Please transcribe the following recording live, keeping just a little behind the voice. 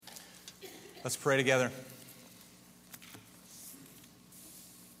Let's pray together.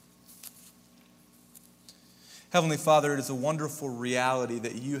 Heavenly Father, it is a wonderful reality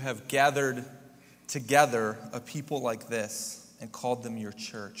that you have gathered together a people like this and called them your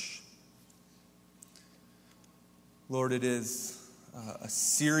church. Lord, it is a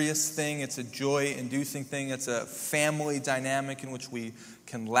serious thing. It's a joy-inducing thing. It's a family dynamic in which we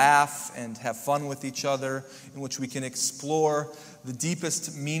can laugh and have fun with each other, in which we can explore the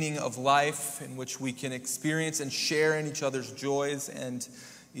deepest meaning of life, in which we can experience and share in each other's joys and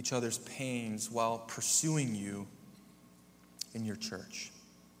each other's pains while pursuing you in your church.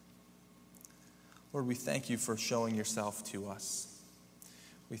 Lord, we thank you for showing yourself to us.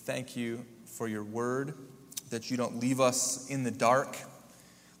 We thank you for your word, that you don't leave us in the dark,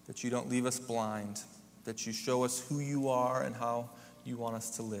 that you don't leave us blind, that you show us who you are and how you want us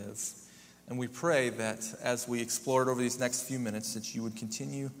to live. And we pray that as we explore it over these next few minutes, that you would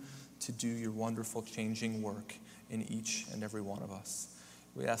continue to do your wonderful changing work in each and every one of us.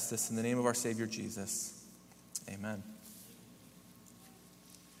 We ask this in the name of our Savior Jesus. Amen.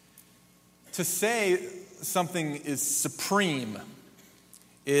 To say something is supreme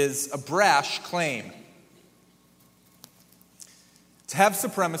is a brash claim. To have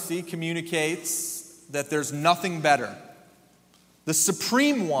supremacy communicates that there's nothing better. The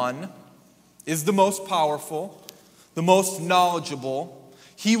supreme one is the most powerful, the most knowledgeable.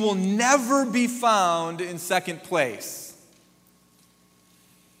 He will never be found in second place.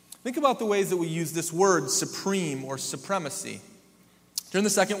 Think about the ways that we use this word, supreme or supremacy. During the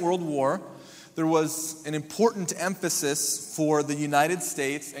Second World War, there was an important emphasis for the United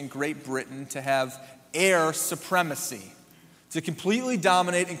States and Great Britain to have air supremacy, to completely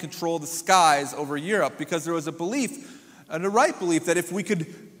dominate and control the skies over Europe, because there was a belief, and a right belief, that if we could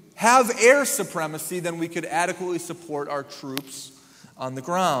have air supremacy, then we could adequately support our troops on the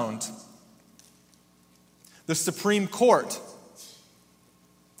ground. The Supreme Court,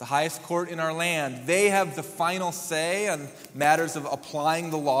 the highest court in our land, they have the final say on matters of applying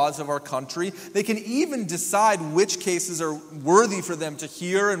the laws of our country. They can even decide which cases are worthy for them to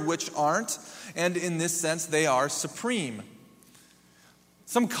hear and which aren't. And in this sense, they are supreme.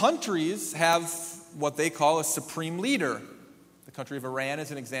 Some countries have what they call a supreme leader. The country of Iran is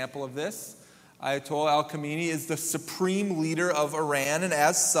an example of this. Ayatollah al-Khamenei is the supreme leader of Iran, and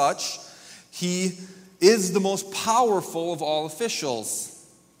as such, he is the most powerful of all officials.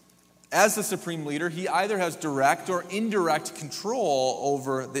 As the supreme leader, he either has direct or indirect control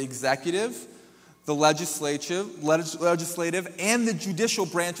over the executive, the legislative, and the judicial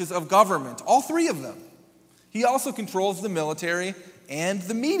branches of government. All three of them. He also controls the military and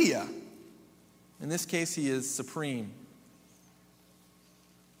the media. In this case, he is supreme.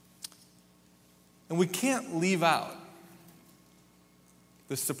 And we can't leave out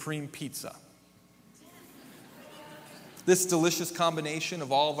the supreme pizza. This delicious combination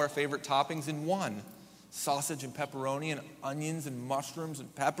of all of our favorite toppings in one. Sausage and pepperoni and onions and mushrooms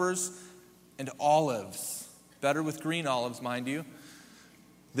and peppers and olives. Better with green olives, mind you.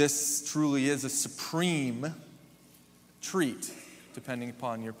 This truly is a supreme treat, depending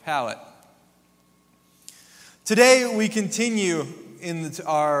upon your palate. Today we continue in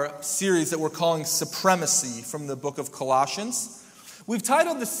our series that we're calling Supremacy from the book of Colossians. We've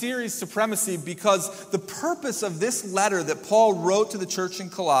titled the series Supremacy because the purpose of this letter that Paul wrote to the church in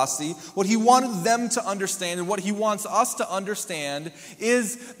Colossae, what he wanted them to understand and what he wants us to understand,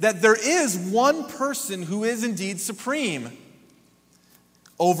 is that there is one person who is indeed supreme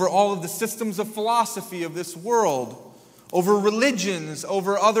over all of the systems of philosophy of this world, over religions,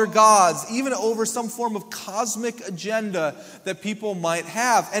 over other gods, even over some form of cosmic agenda that people might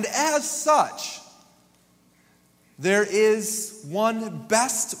have. And as such, there is one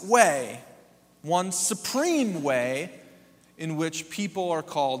best way, one supreme way in which people are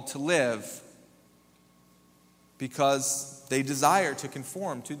called to live, because they desire to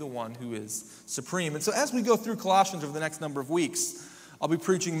conform to the one who is supreme. And so as we go through Colossians over the next number of weeks, I'll be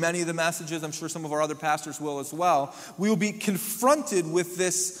preaching many of the messages. I'm sure some of our other pastors will as well. We will be confronted with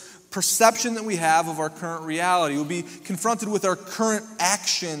this perception that we have of our current reality. We'll be confronted with our current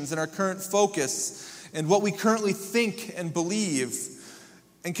actions and our current focus and what we currently think and believe,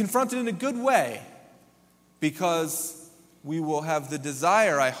 and confronted in a good way, because we will have the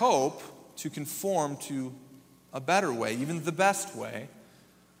desire, I hope, to conform to a better way, even the best way,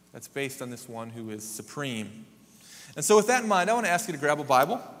 that's based on this one who is supreme. And so with that in mind, I want to ask you to grab a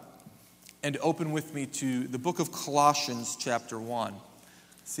Bible and open with me to the book of Colossians chapter 1. I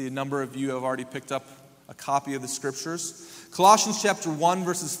see a number of you have already picked up a copy of the scriptures. Colossians chapter 1,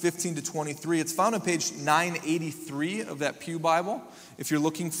 verses 15 to 23. It's found on page 983 of that Pew Bible, if you're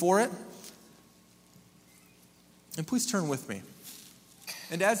looking for it. And please turn with me.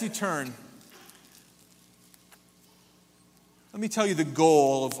 And as you turn, let me tell you the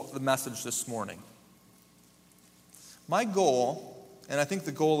goal of the message this morning. My goal, and I think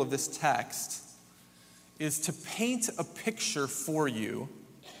the goal of this text, is to paint a picture for you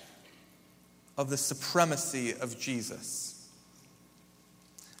of the supremacy of Jesus.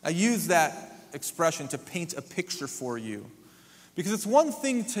 I use that expression, to paint a picture for you, because it's one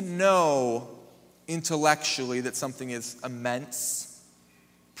thing to know intellectually that something is immense,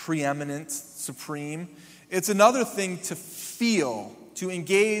 preeminent, supreme. It's another thing to feel, to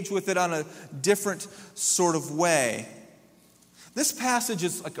engage with it on a different sort of way. This passage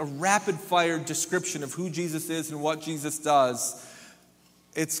is like a rapid-fire description of who Jesus is and what Jesus does.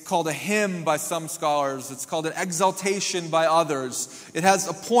 It's called a hymn by some scholars. It's called an exaltation by others. It has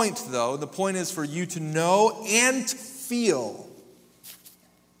a point, though. The point is for you to know and to feel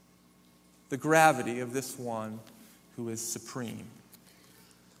the gravity of this one who is supreme.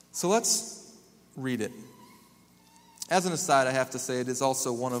 So let's read it. As an aside, I have to say it is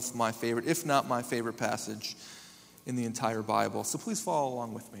also one of my favorite, if not my favorite passage in the entire Bible. So please follow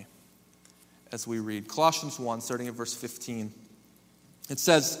along with me as we read. Colossians 1, starting at verse 15. It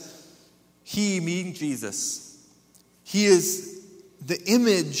says, He, meaning Jesus, He is the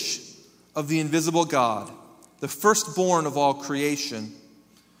image of the invisible God, the firstborn of all creation.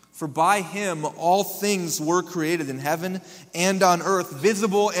 For by Him all things were created in heaven and on earth,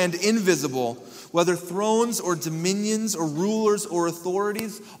 visible and invisible, whether thrones or dominions or rulers or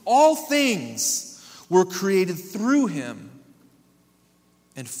authorities, all things were created through Him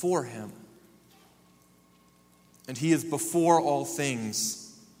and for Him. And He is before all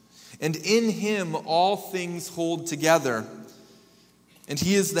things. And in Him all things hold together. And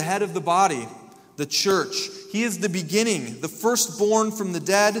He is the head of the body, the church. He is the beginning, the firstborn from the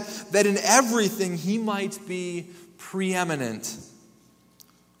dead, that in everything He might be preeminent.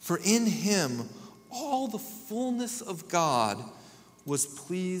 For in Him all the fullness of God was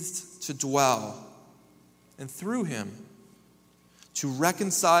pleased to dwell, and through Him to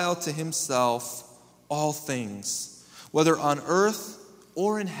reconcile to Himself all things, whether on earth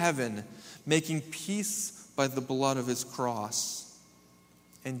or in heaven, making peace by the blood of His cross.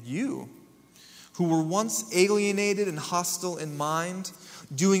 And you, who were once alienated and hostile in mind,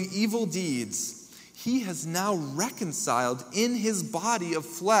 doing evil deeds, He has now reconciled in His body of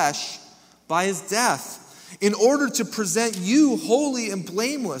flesh by His death, in order to present you holy and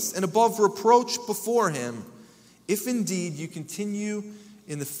blameless and above reproach before Him, if indeed you continue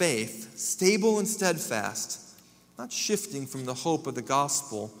in the faith, stable and steadfast, not shifting from the hope of the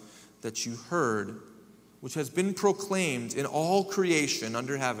gospel that you heard, which has been proclaimed in all creation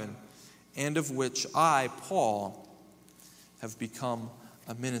under heaven, and of which I, Paul, have become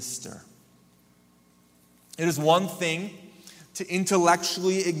a minister. It is one thing to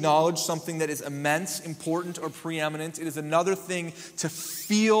intellectually acknowledge something that is immense, important, or preeminent. It is another thing to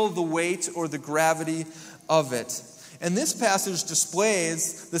feel the weight or the gravity of it. And this passage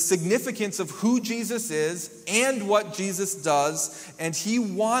displays the significance of who Jesus is and what Jesus does, and He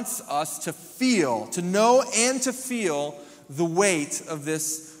wants us to feel, to know and to feel the weight of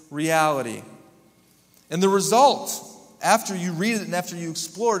this reality. And the result, after you read it and after you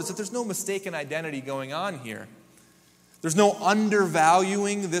explore it, is that there's no mistaken identity going on here. There's no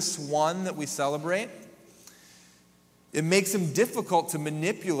undervaluing this one that we celebrate. It makes Him difficult to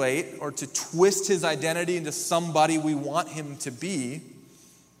manipulate or to twist His identity into somebody we want Him to be.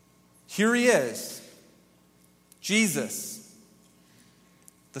 Here He is, Jesus,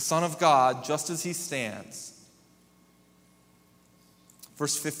 the Son of God, just as He stands.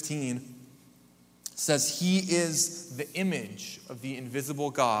 Verse 15 says, He is the image of the invisible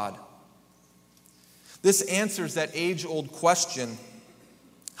God. This answers that age-old question,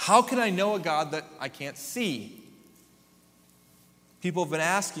 how can I know a God that I can't see? People have been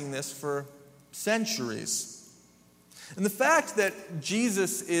asking this for centuries. And the fact that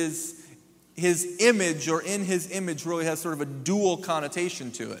Jesus is His image, or in His image, really has sort of a dual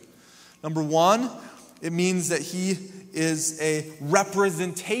connotation to it. Number one, it means that He is a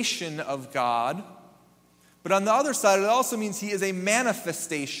representation of God. But on the other side, it also means He is a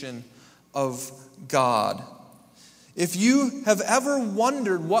manifestation of God. If you have ever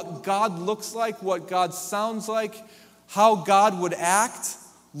wondered what God looks like, what God sounds like, how God would act,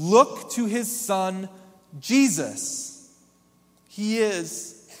 look to His Son, Jesus. He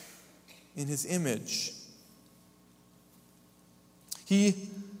is in His image. He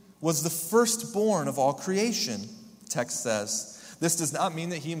was the firstborn of all creation, the text says, This does not mean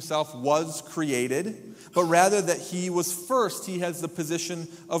that he himself was created, but rather that he was first. He has the position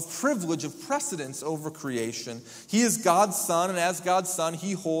of privilege, of precedence over creation. He is God's son, and as God's son,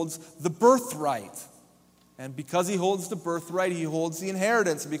 he holds the birthright. And because he holds the birthright, he holds the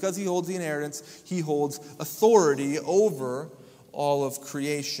inheritance. And because he holds the inheritance, he holds authority over all of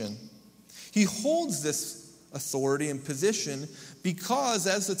creation. He holds this authority and position because,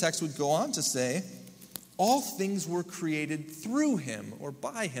 as the text would go on to say, all things were created through him or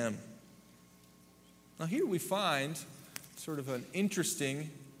by him. Now here we find sort of an interesting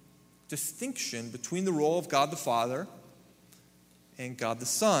distinction between the role of God the Father and God the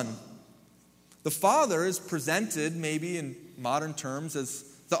Son. The Father is presented, maybe in modern terms, as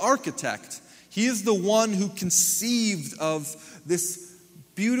the architect. He is the one who conceived of this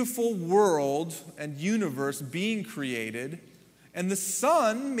beautiful world and universe being created. And the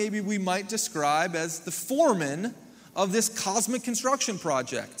Son, maybe we might describe as the foreman of this cosmic construction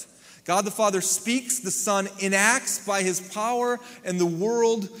project. God the Father speaks, the Son enacts by his power, and the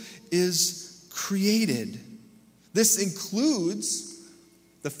world is created. This includes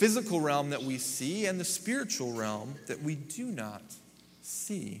the physical realm that we see and the spiritual realm that we do not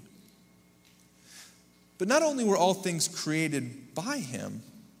see. But not only were all things created by him,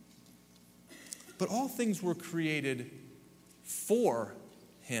 but all things were created for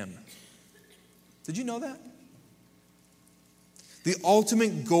him. Did you know that? The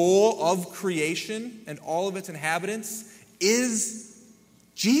ultimate goal of creation and all of its inhabitants is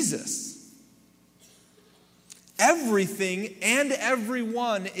Jesus. Everything and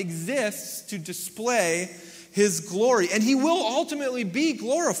everyone exists to display his glory, and he will ultimately be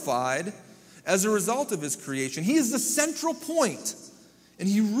glorified as a result of his creation. He is the central point, and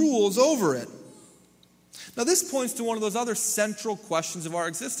he rules over it. Now, this points to one of those other central questions of our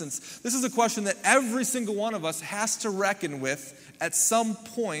existence. This is a question that every single one of us has to reckon with at some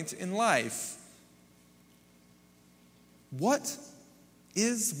point in life. What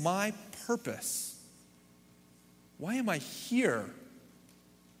is my purpose? Why am I here?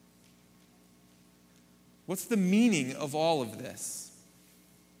 What's the meaning of all of this?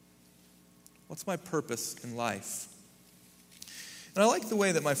 What's my purpose in life? And I like the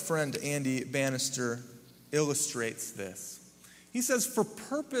way that my friend Andy Bannister illustrates this. He says, for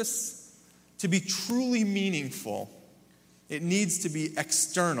purpose to be truly meaningful, it needs to be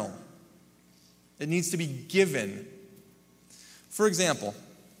external. It needs to be given. For example,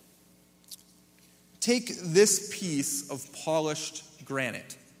 take this piece of polished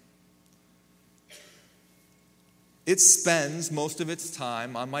granite. It spends most of its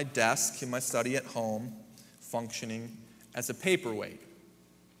time on my desk in my study at home, functioning as a paperweight.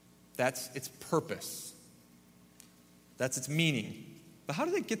 That's its purpose. That's its meaning. But how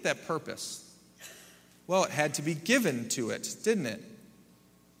did it get that purpose? Well, it had to be given to it, didn't it?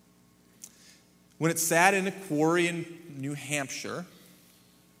 When it sat in a quarry in New Hampshire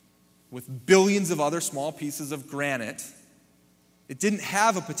with billions of other small pieces of granite, it didn't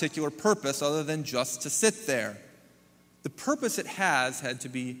have a particular purpose other than just to sit there. The purpose it had to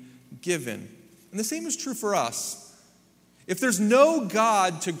be given. And the same is true for us. If there's no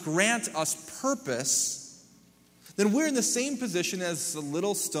God to grant us purpose, then we're in the same position as a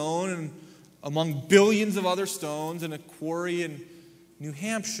little stone among billions of other stones in a quarry in New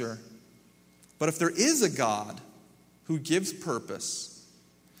Hampshire. But if there is a God who gives purpose,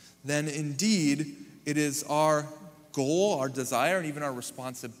 then indeed it is our goal, our desire, and even our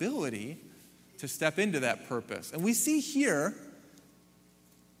responsibility to step into that purpose. And we see here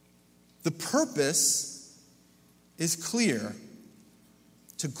the purpose is clear: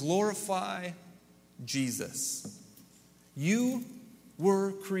 to glorify Jesus. You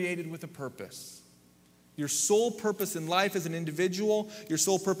were created with a purpose. Your sole purpose in life as an individual, your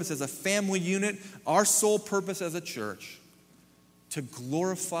sole purpose as a family unit, our sole purpose as a church, to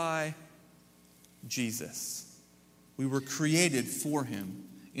glorify Jesus. We were created for him.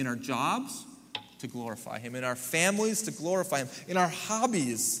 In our jobs, to glorify him. In our families, to glorify him. In our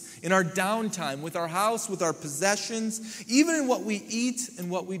hobbies, in our downtime, with our house, with our possessions, even in what we eat and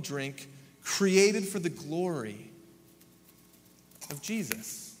what we drink, created for the glory of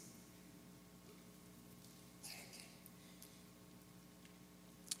Jesus.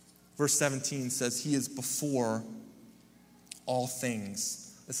 Verse 17 says, he is before all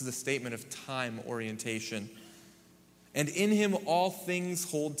things. This is a statement of time orientation. And in him all things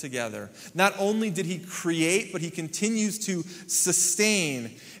hold together. Not only did he create, but he continues to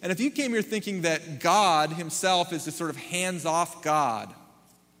sustain. And if you came here thinking that God himself is this sort of hands-off God,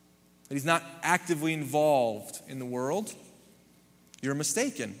 that he's not actively involved in the world, you're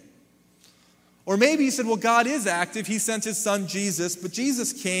mistaken. Or maybe you said, well, God is active. He sent his son Jesus, but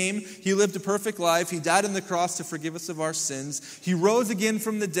Jesus came. He lived a perfect life. He died on the cross to forgive us of our sins. He rose again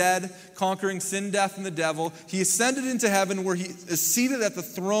from the dead, conquering sin, death, and the devil. He ascended into heaven where he is seated at the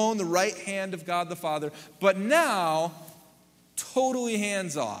throne, the right hand of God the Father. But now, totally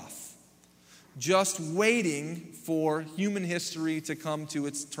hands off, just waiting for human history to come to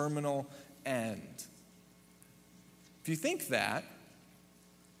its terminal end. If you think that,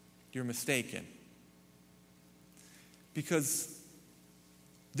 you're mistaken. Because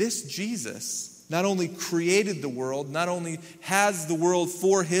this Jesus not only created the world, not only has the world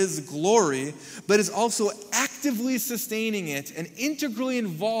for his glory, but is also actively sustaining it and integrally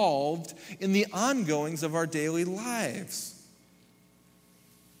involved in the ongoings of our daily lives.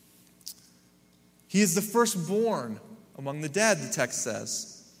 He is the firstborn among the dead, the text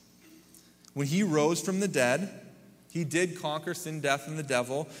says. When he rose from the dead, he did conquer sin, death, and the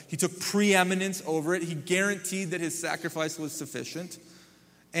devil. He took preeminence over it. He guaranteed that his sacrifice was sufficient.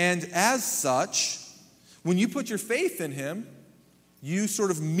 And as such, when you put your faith in him, you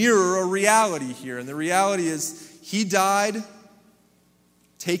sort of mirror a reality here. And the reality is he died,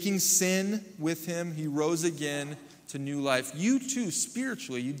 taking sin with him. He rose again to new life. You too,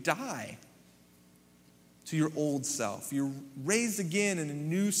 spiritually, you die to your old self. You're raised again in a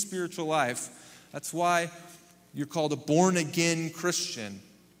new spiritual life. That's why you're called a born-again Christian.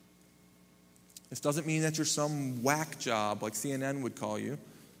 This doesn't mean that you're some whack job like CNN would call you.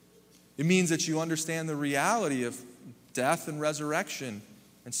 It means that you understand the reality of death and resurrection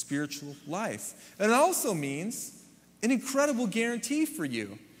and spiritual life. And it also means an incredible guarantee for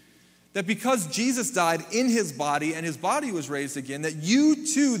you that because Jesus died in his body and his body was raised again, that you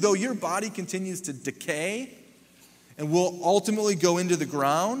too, though your body continues to decay and will ultimately go into the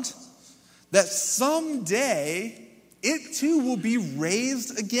ground, that someday it too will be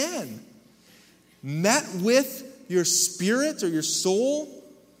raised again, met with your spirit or your soul,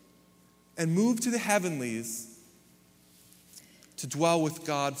 and move to the heavenlies to dwell with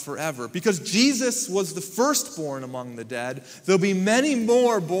God forever. Because Jesus was the firstborn among the dead, there'll be many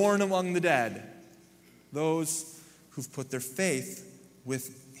more born among the dead, those who've put their faith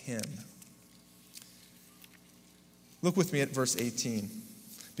with him. Look with me at verse 18.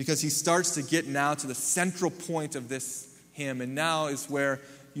 Because he starts to get now to the central point of this hymn, and now is where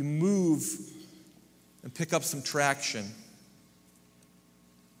you move and pick up some traction.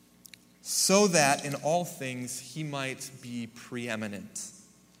 So that in all things he might be preeminent,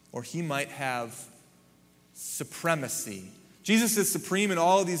 or he might have supremacy. Jesus is supreme in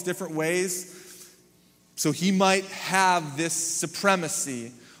all of these different ways, so he might have this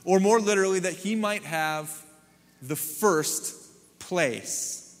supremacy, or more literally, that he might have the first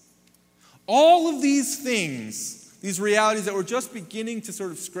place. All of these things, these realities that we're just beginning to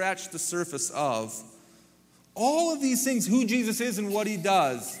sort of scratch the surface of, all of these things, who Jesus is and what he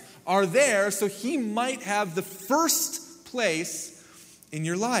does, are there so he might have the first place in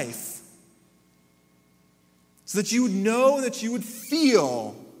your life. So that you would know, that you would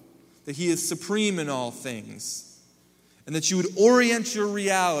feel that he is supreme in all things. And that you would orient your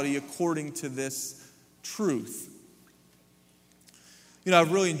reality according to this truth. You know,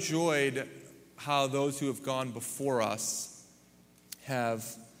 I've really enjoyed how those who have gone before us have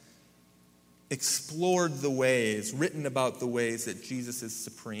explored the ways, written about the ways that Jesus is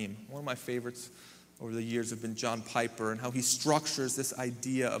supreme. One of my favorites over the years have been John Piper and how he structures this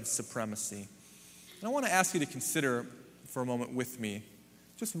idea of supremacy. And I want to ask you to consider for a moment with me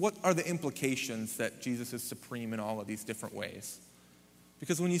just what are the implications that Jesus is supreme in all of these different ways.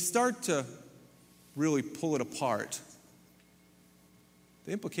 Because when you start to really pull it apart,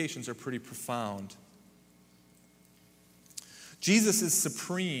 the implications are pretty profound. Jesus is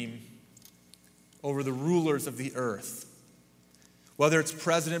supreme over the rulers of the earth. Whether it's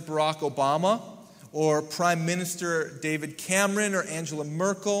President Barack Obama or Prime Minister David Cameron or Angela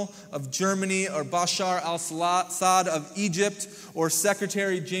Merkel of Germany or Bashar al-Assad of Egypt or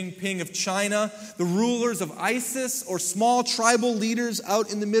Secretary Jinping of China, the rulers of ISIS or small tribal leaders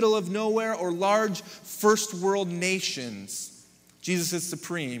out in the middle of nowhere or large first world nations. Jesus is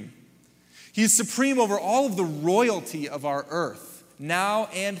supreme. He is supreme over all of the royalty of our earth, now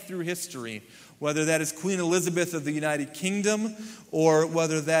and through history, whether that is Queen Elizabeth of the United Kingdom or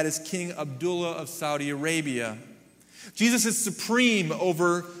whether that is King Abdullah of Saudi Arabia. Jesus is supreme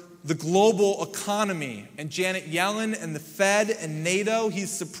over the global economy and Janet Yellen and the Fed and NATO.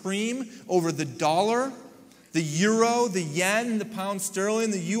 He's supreme over the dollar, the euro, the yen, the pound sterling,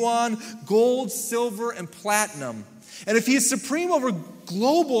 the yuan, gold, silver, and platinum. And if he is supreme over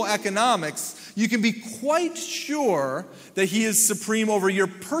global economics, you can be quite sure that he is supreme over your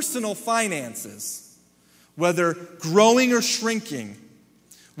personal finances, whether growing or shrinking,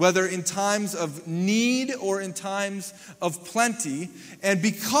 whether in times of need or in times of plenty. And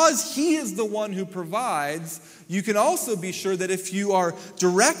because he is the one who provides, you can also be sure that if you are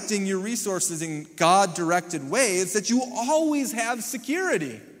directing your resources in God-directed ways, that you always have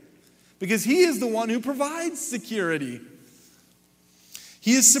security, because he is the one who provides security.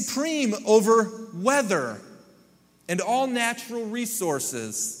 He is supreme over weather and all natural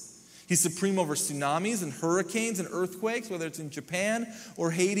resources. He's supreme over tsunamis and hurricanes and earthquakes, whether it's in Japan or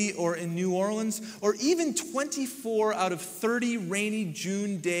Haiti or in New Orleans, or even 24 out of 30 rainy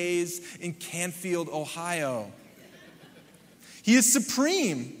June days in Canfield, Ohio. He is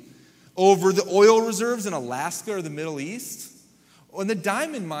supreme over the oil reserves in Alaska or the Middle East, and the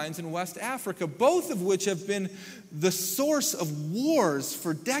diamond mines in West Africa, both of which have been the source of wars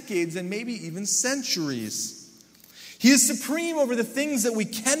for decades and maybe even centuries. He is supreme over the things that we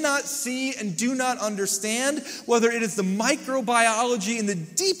cannot see and do not understand, whether it is the microbiology in the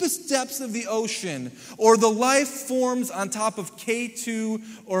deepest depths of the ocean or the life forms on top of K2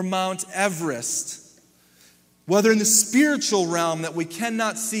 or Mount Everest. Whether in the spiritual realm that we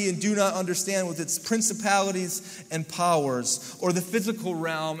cannot see and do not understand with its principalities and powers, or the physical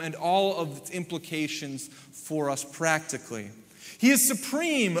realm and all of its implications for us practically. He is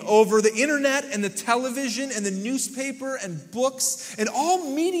supreme over the internet and the television and the newspaper and books and all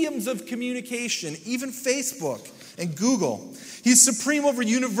mediums of communication, even Facebook and Google. He's supreme over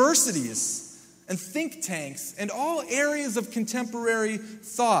universities and think tanks and all areas of contemporary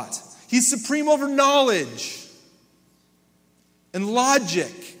thought. He's supreme over knowledge and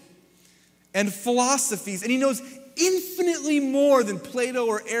logic and philosophies. And he knows infinitely more than Plato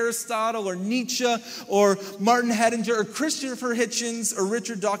or Aristotle or Nietzsche or Martin Heidegger or Christopher Hitchens or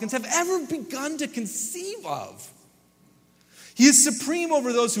Richard Dawkins have ever begun to conceive of. He is supreme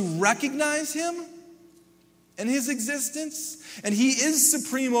over those who recognize him and his existence, and he is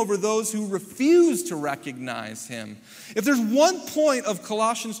supreme over those who refuse to recognize him. If there's one point of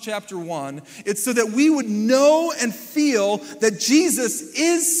Colossians chapter 1, it's so that we would know and feel that Jesus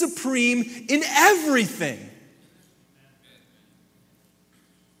is supreme in everything.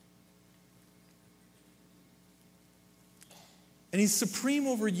 And he's supreme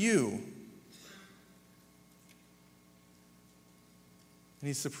over you. And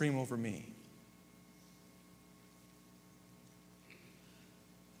he's supreme over me.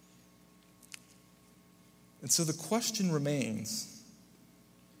 And so the question remains,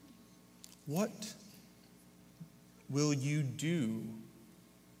 what will you do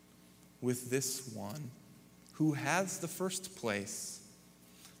with this one who has the first place,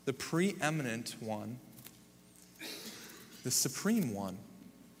 the preeminent one, the supreme one?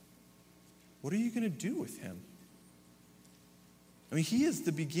 What are you going to do with him? I mean, he is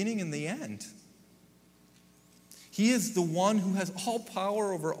the beginning and the end. He is the one who has all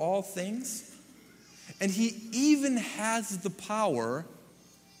power over all things. And he even has the power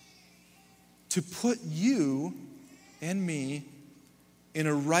to put you and me in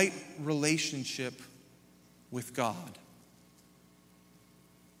a right relationship with God.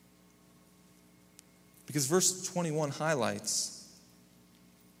 Because verse 21 highlights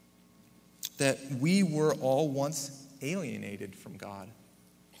that we were all once alienated from God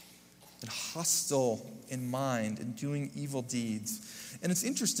and hostile in mind and doing evil deeds. And it's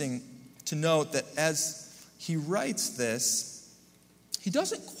interesting to note that as he writes this, he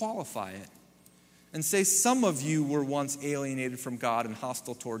doesn't qualify it and say some of you were once alienated from God and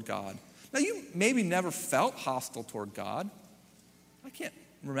hostile toward God. Now, you maybe never felt hostile toward God. I can't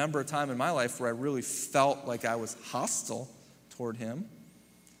remember a time in my life where I really felt like I was hostile toward him.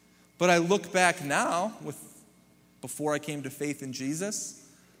 But I look back now, before I came to faith in Jesus,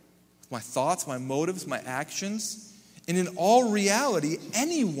 my thoughts, my motives, my actions, and in all reality,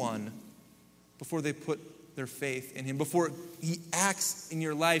 anyone, before they put their faith in him, before he acts in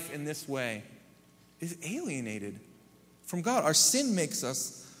your life in this way, is alienated from God. Our sin makes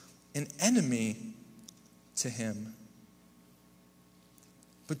us an enemy to him.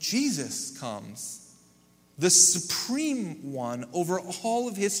 But Jesus comes, the supreme one over all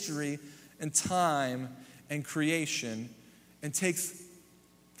of history and time and creation, and takes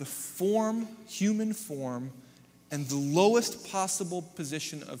the form, human form, and the lowest possible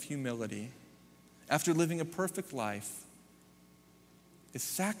position of humility, after living a perfect life, is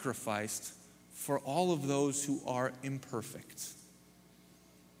sacrificed for all of those who are imperfect.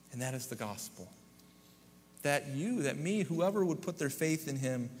 And that is the gospel. That you, that me, whoever would put their faith in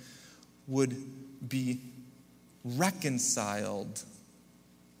him would be reconciled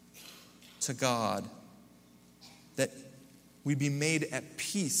to God, that we be made at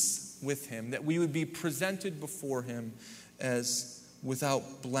peace with him, that we would be presented before him as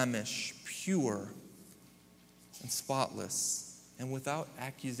without blemish, pure and spotless, and without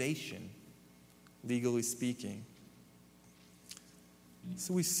accusation, legally speaking.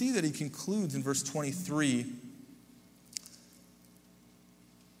 So we see that he concludes in verse 23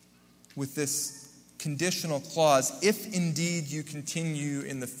 with this conditional clause, if indeed you continue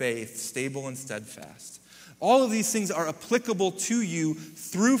in the faith, stable and steadfast. All of these things are applicable to you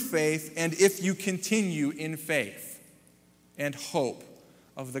through faith and if you continue in faith and hope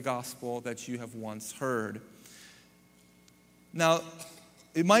of the gospel that you have once heard. Now,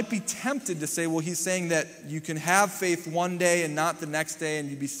 it might be tempted to say, well, he's saying that you can have faith one day and not the next day, and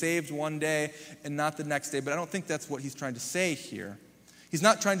you be saved one day and not the next day. But I don't think that's what he's trying to say here. He's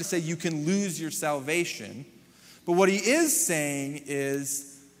not trying to say you can lose your salvation. But what he is saying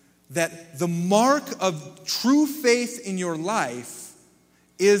is that the mark of true faith in your life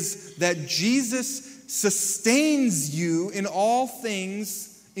is that Jesus sustains you in all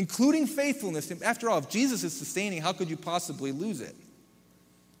things, including faithfulness. After all, if Jesus is sustaining, how could you possibly lose it?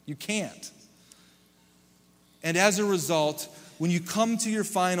 You can't. And as a result, when you come to your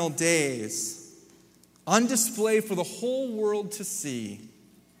final days, on display for the whole world to see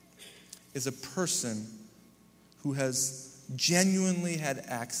is a person who has genuinely had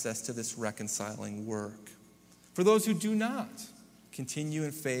access to this reconciling work. For those who do not continue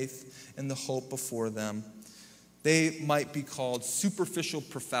in faith and the hope before them, they might be called superficial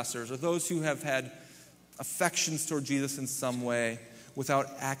professors, or those who have had affections toward Jesus in some way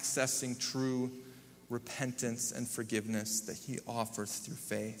without accessing true repentance and forgiveness that he offers through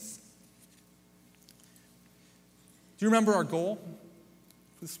faith. Do you remember our goal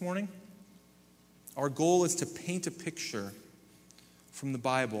this morning? Our goal is to paint a picture from the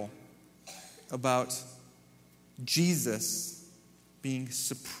Bible about Jesus being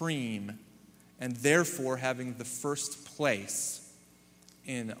supreme and therefore having the first place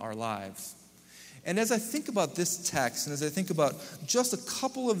in our lives. And as I think about this text, and as I think about just a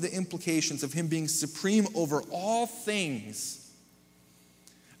couple of the implications of him being supreme over all things,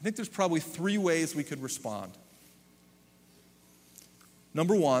 I think there's probably three ways we could respond.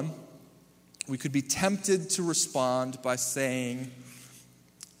 Number one, we could be tempted to respond by saying,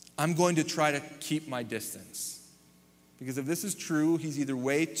 I'm going to try to keep my distance. Because if this is true, he's either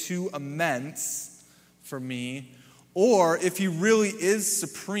way too immense for me, or if he really is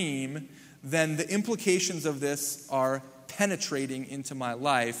supreme, then the implications of this are penetrating into my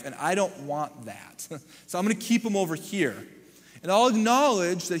life, and I don't want that. So I'm going to keep him over here. And I'll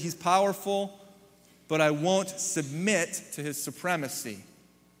acknowledge that he's powerful, but I won't submit to his supremacy.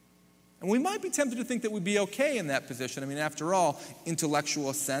 And we might be tempted to think that we'd be okay in that position. I mean, after all, intellectual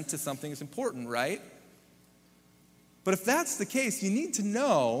assent to something is important, right? But if that's the case, you need to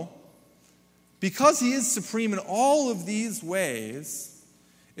know, because he is supreme in all of these ways,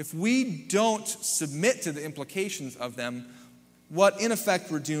 if we don't submit to the implications of them, what in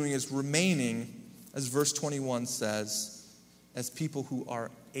effect we're doing is remaining, as verse 21 says, as people who are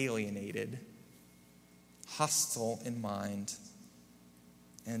alienated, hostile in mind,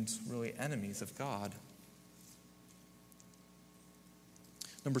 and really enemies of God.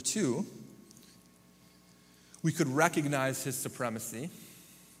 Number two, we could recognize his supremacy.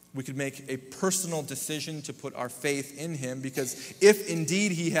 We could make a personal decision to put our faith in him, because if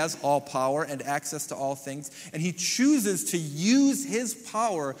indeed he has all power and access to all things, and he chooses to use his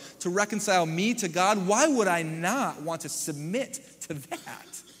power to reconcile me to God, why would I not want to submit to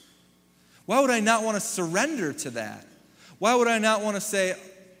that? Why would I not want to surrender to that? Why would I not want to say,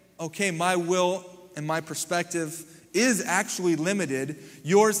 okay, my will and my perspective is actually limited,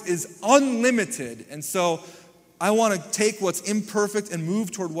 yours is unlimited, and so I want to take what's imperfect and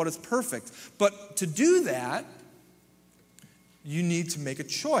move toward what is perfect. But to do that, you need to make a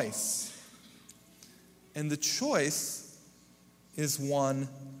choice. And the choice is one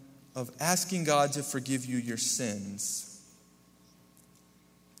of asking God to forgive you your sins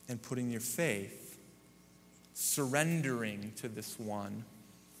and putting your faith, surrendering to this one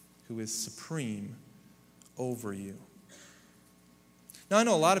who is supreme over you. Now, I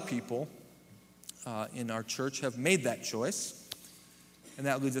know a lot of people in our church have made that choice, and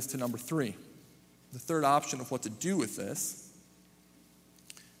that leads us to number three, the third option of what to do with this.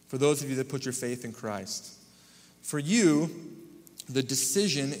 For those of you that put your faith in Christ, for you, the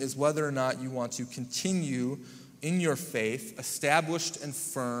decision is whether or not you want to continue in your faith, established and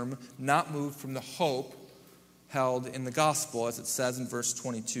firm, not moved from the hope held in the gospel, as it says in verse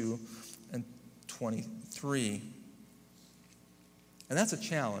 22 and 23. And that's a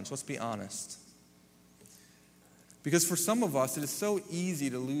challenge, let's be honest. Because for some of us, it is so easy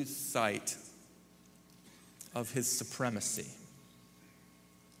to lose sight of his supremacy.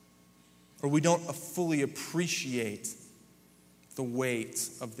 Or we don't fully appreciate the weight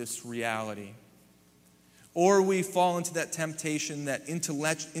of this reality. Or we fall into that temptation that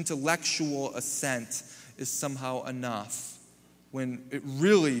intellectual assent is somehow enough, when it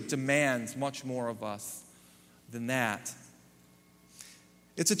really demands much more of us than that.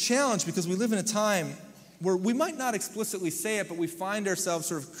 It's a challenge because we live in a time where we might not explicitly say it, but we find ourselves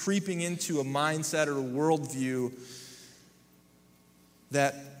sort of creeping into a mindset or a worldview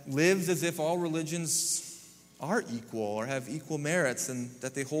that lives as if all religions are equal or have equal merits and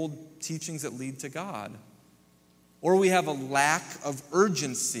that they hold teachings that lead to God. Or we have a lack of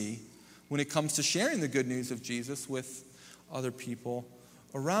urgency when it comes to sharing the good news of Jesus with other people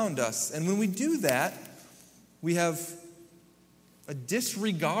around us. And when we do that, we have a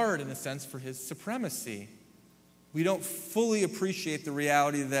disregard, in a sense, for his supremacy. We don't fully appreciate the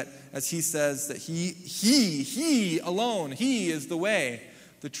reality that, as he says, that he alone, he is the way,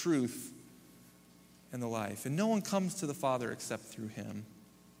 the truth, and the life. And no one comes to the Father except through him.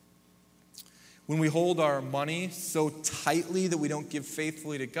 When we hold our money so tightly that we don't give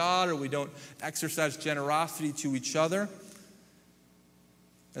faithfully to God or we don't exercise generosity to each other,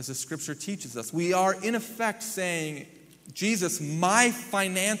 as the Scripture teaches us, we are in effect saying, Jesus, my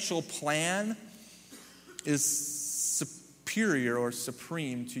financial plan is superior or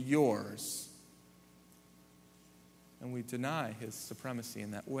supreme to yours. And we deny his supremacy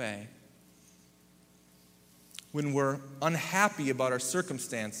in that way. When we're unhappy about our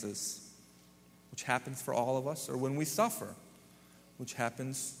circumstances, which happens for all of us, or when we suffer, which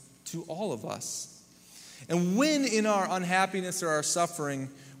happens to all of us. And when in our unhappiness or our suffering,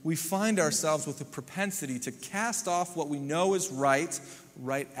 we find ourselves with a propensity to cast off what we know is right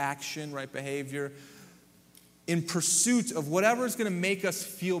action, right behavior, in pursuit of whatever is going to make us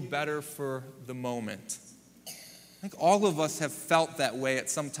feel better for the moment. I think all of us have felt that way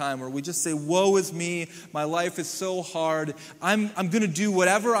at some time where we just say, woe is me, my life is so hard, I'm going to do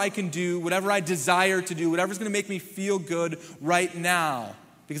whatever I can do, whatever I desire to do, whatever's going to make me feel good right now,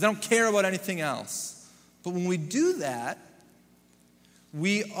 because I don't care about anything else. But when we do that,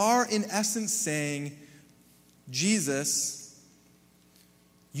 we are in essence saying, Jesus,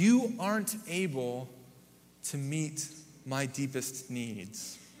 you aren't able to meet my deepest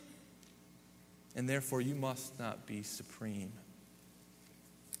needs. And therefore, you must not be supreme.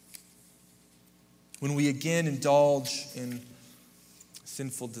 When we again indulge in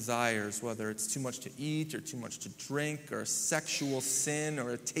sinful desires, whether it's too much to eat or too much to drink or a sexual sin or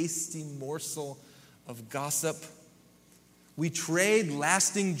a tasty morsel of gossip, we trade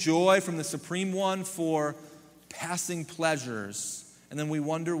lasting joy from the Supreme One for passing pleasures, and then we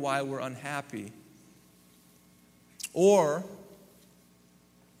wonder why we're unhappy. Or,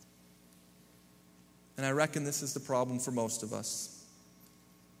 and I reckon this is the problem for most of us,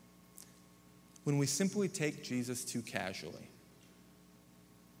 when we simply take Jesus too casually.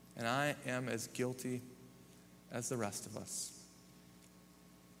 And I am as guilty as the rest of us.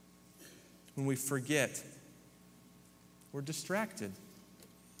 When we forget, we're distracted.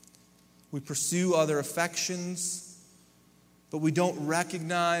 We pursue other affections, but we don't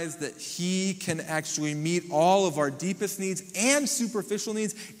recognize that he can actually meet all of our deepest needs and superficial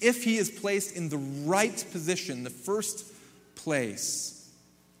needs if he is placed in the right position, the first place.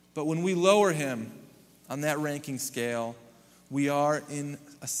 But when we lower him on that ranking scale, we are in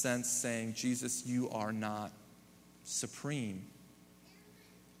a sense saying, Jesus, you are not supreme.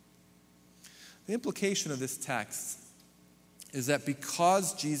 The implication of this text is that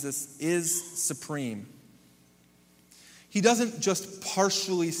because Jesus is supreme, he doesn't just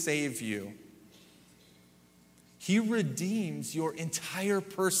partially save you. He redeems your entire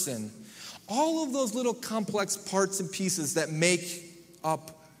person. All of those little complex parts and pieces that make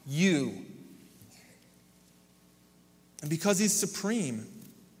up you. And because he's supreme,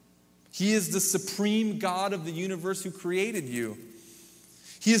 he is the supreme God of the universe who created you.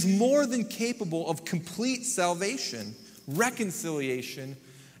 He is more than capable of complete salvation, reconciliation,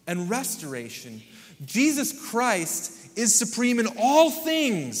 and restoration. Jesus Christ is supreme in all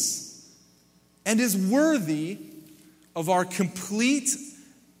things and is worthy of our complete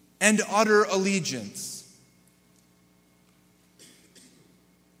and utter allegiance.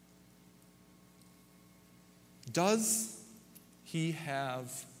 Does he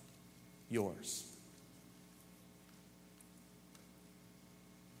have yours?